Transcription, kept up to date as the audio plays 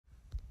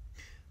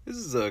This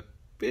is a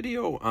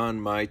video on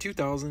my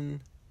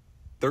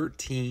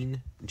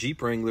 2013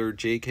 Jeep Wrangler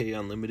JK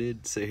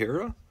Unlimited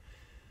Sahara.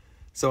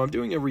 So I'm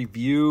doing a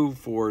review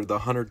for the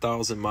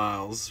 100,000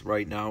 miles.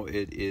 Right now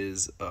it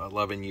is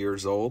 11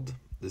 years old.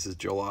 This is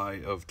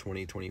July of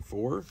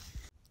 2024.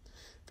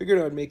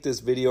 Figured I'd make this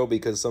video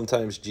because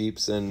sometimes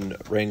Jeeps and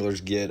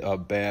Wranglers get a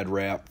bad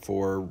rap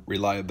for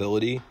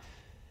reliability.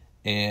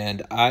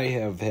 And I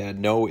have had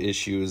no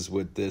issues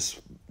with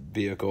this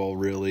vehicle,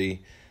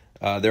 really.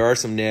 There are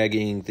some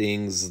nagging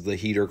things, the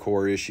heater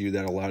core issue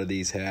that a lot of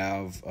these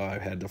have.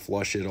 I've had to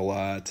flush it a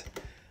lot.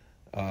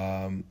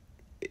 And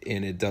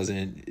it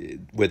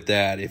doesn't, with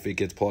that, if it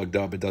gets plugged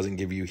up, it doesn't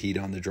give you heat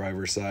on the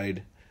driver's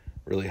side,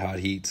 really hot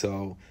heat.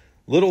 So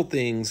little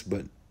things,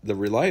 but the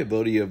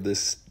reliability of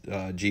this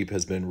Jeep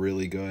has been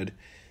really good.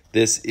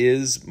 This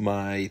is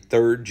my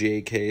third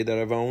JK that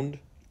I've owned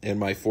and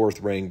my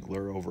fourth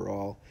Wrangler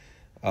overall.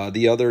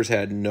 The others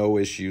had no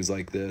issues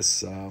like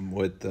this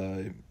with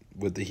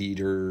the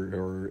heater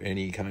or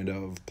any kind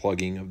of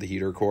plugging of the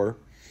heater core.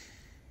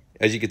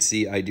 As you can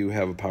see, I do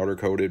have a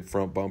powder-coated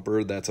front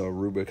bumper. That's a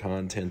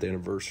Rubicon 10th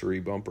anniversary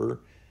bumper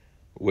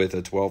with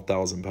a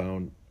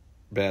 12,000-pound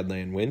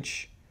Badland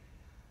winch.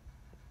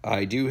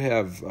 I do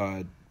have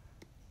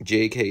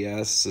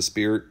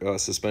JKS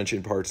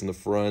suspension parts in the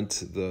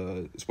front,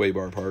 the sway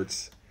bar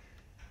parts,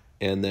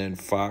 and then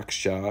Fox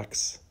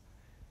shocks.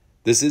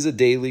 This is a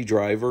daily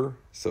driver,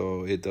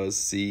 so it does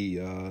see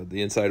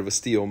the inside of a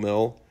steel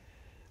mill.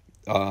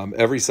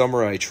 Every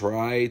summer I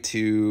try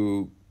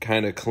to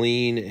kind of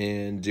clean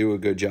and do a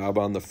good job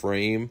on the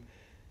frame,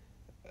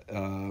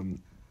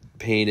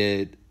 paint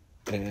it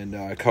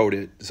and coat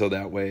it so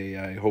that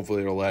way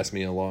hopefully it'll last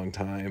me a long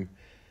time.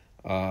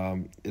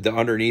 The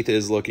underneath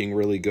is looking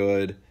really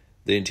good.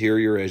 The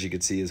interior, as you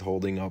can see, is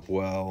holding up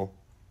well.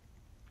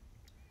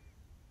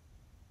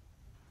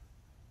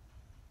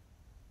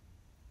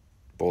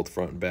 Both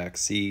front and back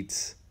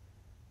seats.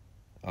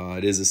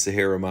 It is a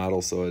Sahara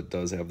model, so it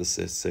does have the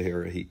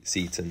Sahara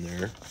seats in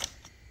there.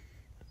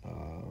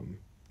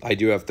 I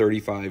do have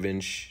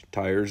 35-inch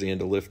tires and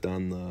a lift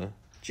on the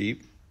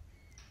Jeep.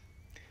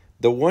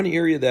 The one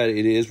area that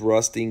it is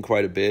rusting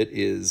quite a bit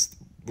is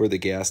where the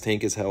gas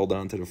tank is held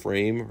onto the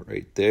frame,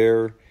 right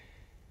there.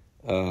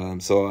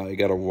 So I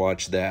got to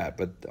watch that.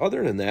 But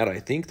other than that, I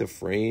think the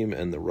frame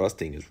and the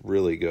rusting is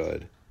really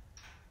good.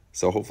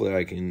 So hopefully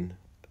I can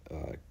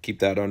keep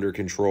that under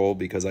control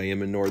because I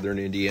am in northern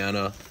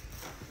Indiana.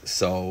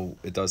 So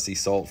it does see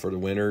salt for the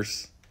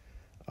winters.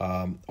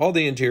 All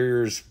the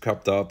interiors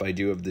cupped up. I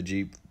do have the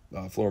Jeep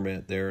floor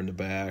mat there in the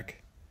back.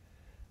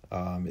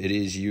 It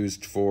is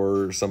used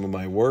for some of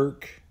my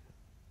work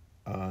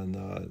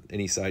on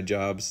any side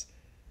jobs.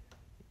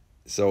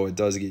 So it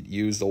does get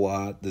used a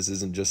lot. This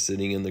isn't just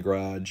sitting in the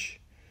garage.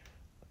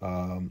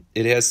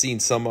 It has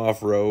seen some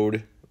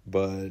off-road,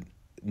 but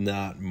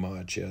not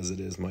much as it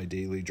is my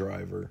daily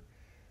driver.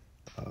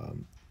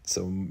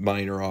 So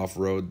minor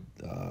off-road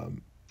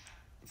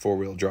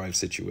four-wheel drive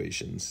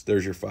situations.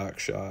 There's your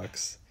Fox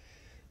shocks.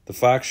 The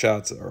Fox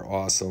shocks are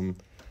awesome.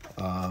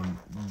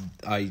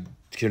 I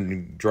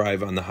can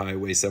drive on the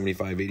highway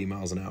 75, 80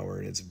 miles an hour,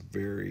 and it's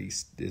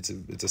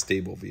a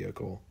stable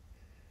vehicle.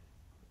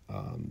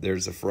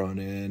 There's the front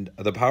end.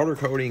 The powder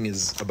coating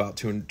is about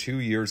 2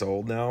 years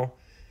old now,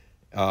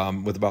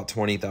 with about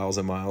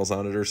 20,000 miles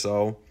on it or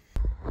so.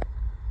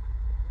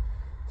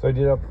 So I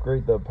did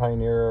upgrade the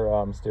Pioneer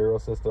stereo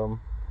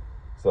system,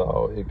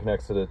 so it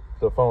connects to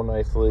the phone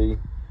nicely.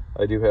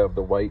 I do have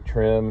the white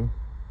trim.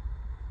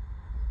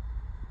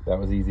 That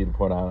was easy to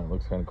put on. It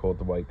looks kind of cool with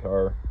the white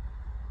car.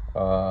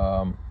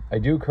 I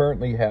do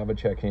currently have a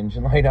check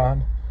engine light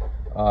on.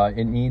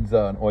 It needs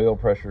an oil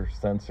pressure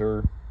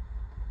sensor.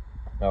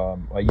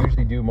 I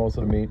usually do most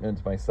of the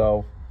maintenance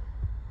myself,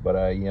 but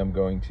I am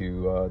going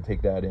to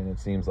take that in. It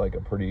seems like a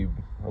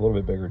little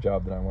bit bigger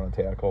job than I want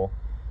to tackle.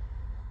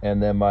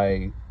 And then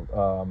my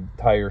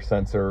tire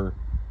sensor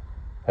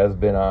has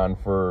been on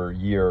for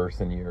years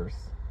and years.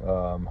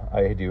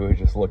 I do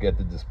just look at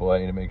the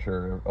display to make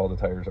sure all the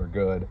tires are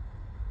good,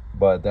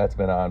 but that's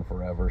been on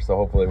forever. So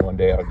hopefully one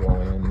day I'll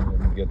go in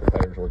and get the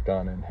tires worked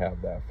on and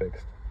have that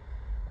fixed.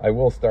 I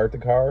will start the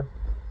car.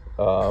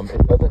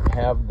 It doesn't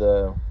have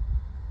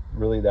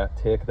that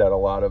tick that a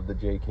lot of the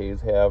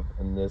JKs have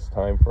in this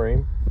time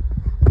frame.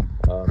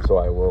 So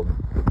I will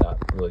not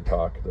really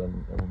talk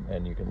then,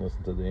 and you can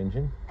listen to the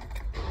engine.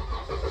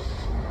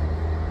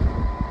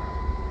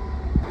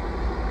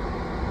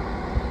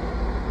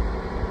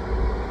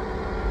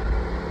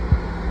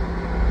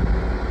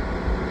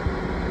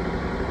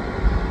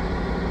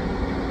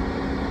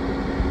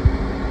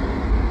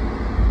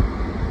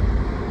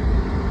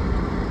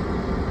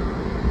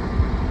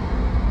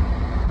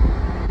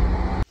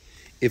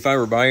 If I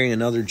were buying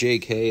another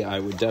JK, I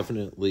would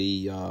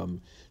definitely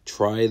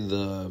try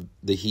the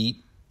heat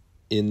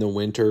in the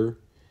winter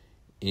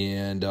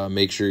and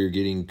make sure you're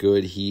getting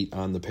good heat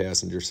on the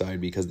passenger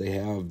side because they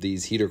have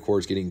these heater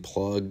cores getting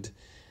plugged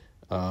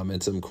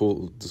and some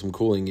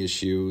cooling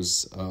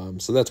issues.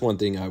 So that's one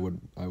thing I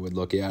would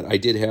look at. I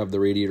did have the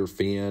radiator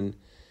fan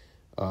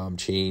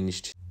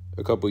changed.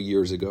 a couple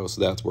years ago,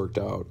 so that's worked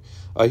out.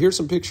 Here's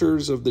some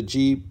pictures of the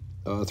Jeep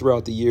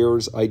throughout the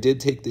years. I did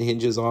take the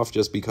hinges off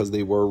just because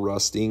they were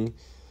rusting.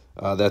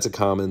 That's a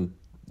common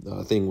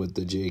thing with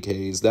the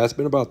JKs. That's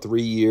been about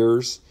 3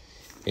 years,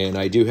 and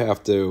I do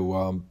have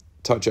to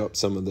touch up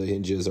some of the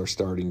hinges. Are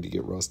starting to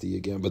get rusty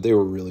again, but they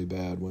were really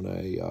bad when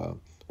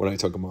I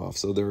took them off,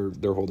 so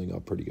they're holding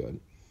up pretty good.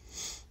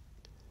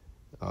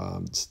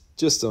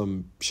 Just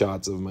some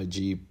shots of my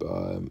Jeep.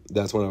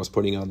 That's when I was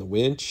putting on the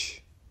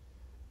winch.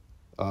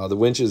 The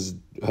winch is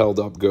held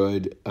up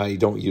good. I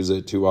don't use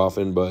it too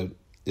often, but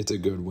it's a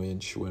good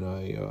winch. When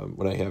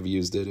I have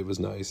used it, it was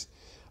nice.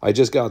 I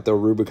just got the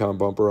Rubicon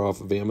bumper off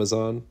of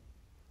Amazon.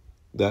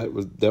 That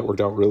worked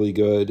out really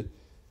good.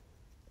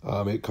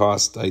 It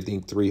cost, I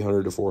think,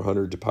 $300 to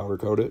 $400 to powder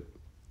coat it.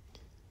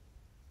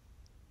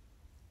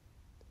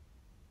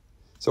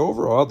 So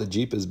overall, the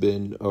Jeep has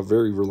been a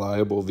very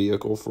reliable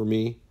vehicle for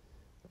me.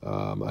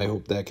 I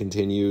hope that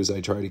continues.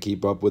 I try to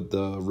keep up with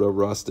the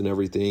rust and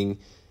everything,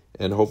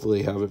 and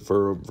hopefully have it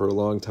for a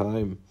long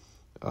time.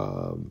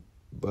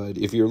 But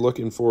if you're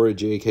looking for a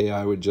JK,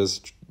 I would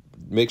just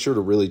make sure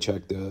to really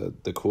check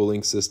the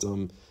cooling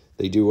system.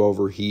 They do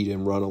overheat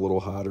and run a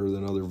little hotter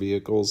than other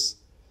vehicles.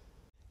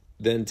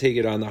 Then take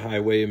it on the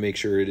highway and make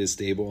sure it is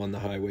stable on the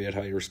highway at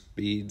higher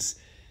speeds.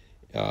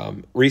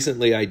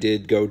 Recently, I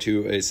did go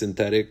to a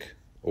synthetic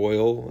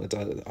oil. It's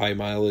a high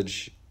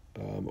mileage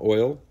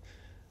oil.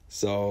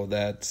 So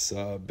that's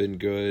been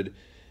good.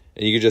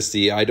 And you can just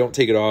see, I don't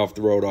take it off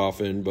the road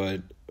often,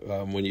 but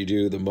when you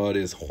do, the mud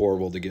is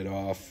horrible to get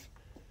off.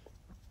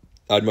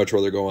 I'd much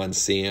rather go on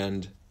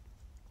sand.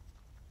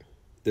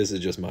 This is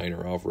just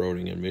minor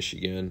off-roading in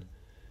Michigan.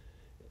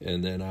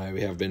 And then I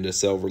have been to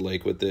Silver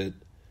Lake with it,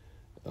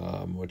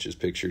 which is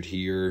pictured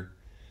here.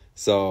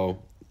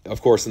 So,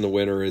 of course, in the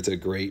winter, it's a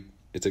great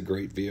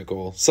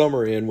vehicle.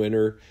 Summer and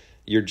winter,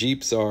 your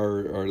Jeeps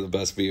are the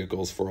best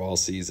vehicles for all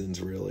seasons,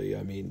 really.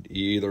 I mean,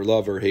 you either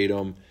love or hate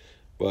them,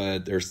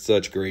 but they're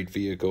such great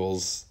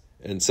vehicles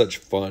and such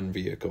fun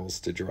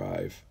vehicles to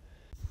drive.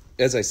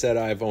 As I said,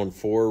 I've owned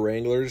 4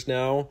 Wranglers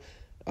now.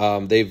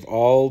 They've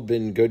all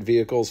been good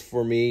vehicles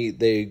for me.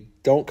 They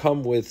don't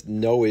come with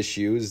no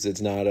issues.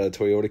 It's not a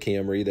Toyota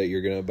Camry that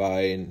you're going to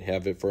buy and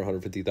have it for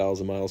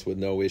 150,000 miles with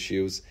no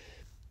issues.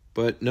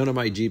 But none of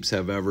my Jeeps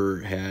have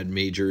ever had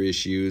major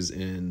issues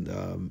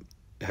and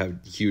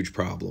have huge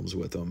problems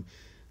with them.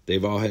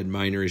 They've all had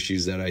minor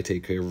issues that I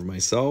take care of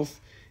myself.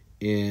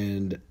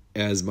 And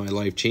as my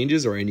life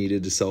changes or I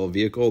needed to sell a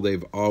vehicle,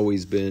 they've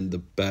always been the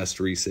best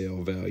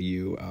resale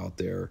value out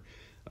there.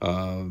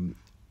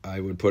 I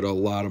would put a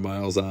lot of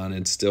miles on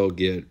and still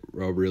get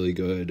a really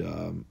good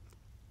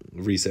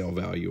resale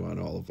value on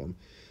all of them.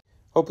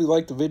 Hope you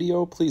liked the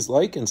video. Please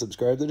like and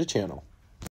subscribe to the channel.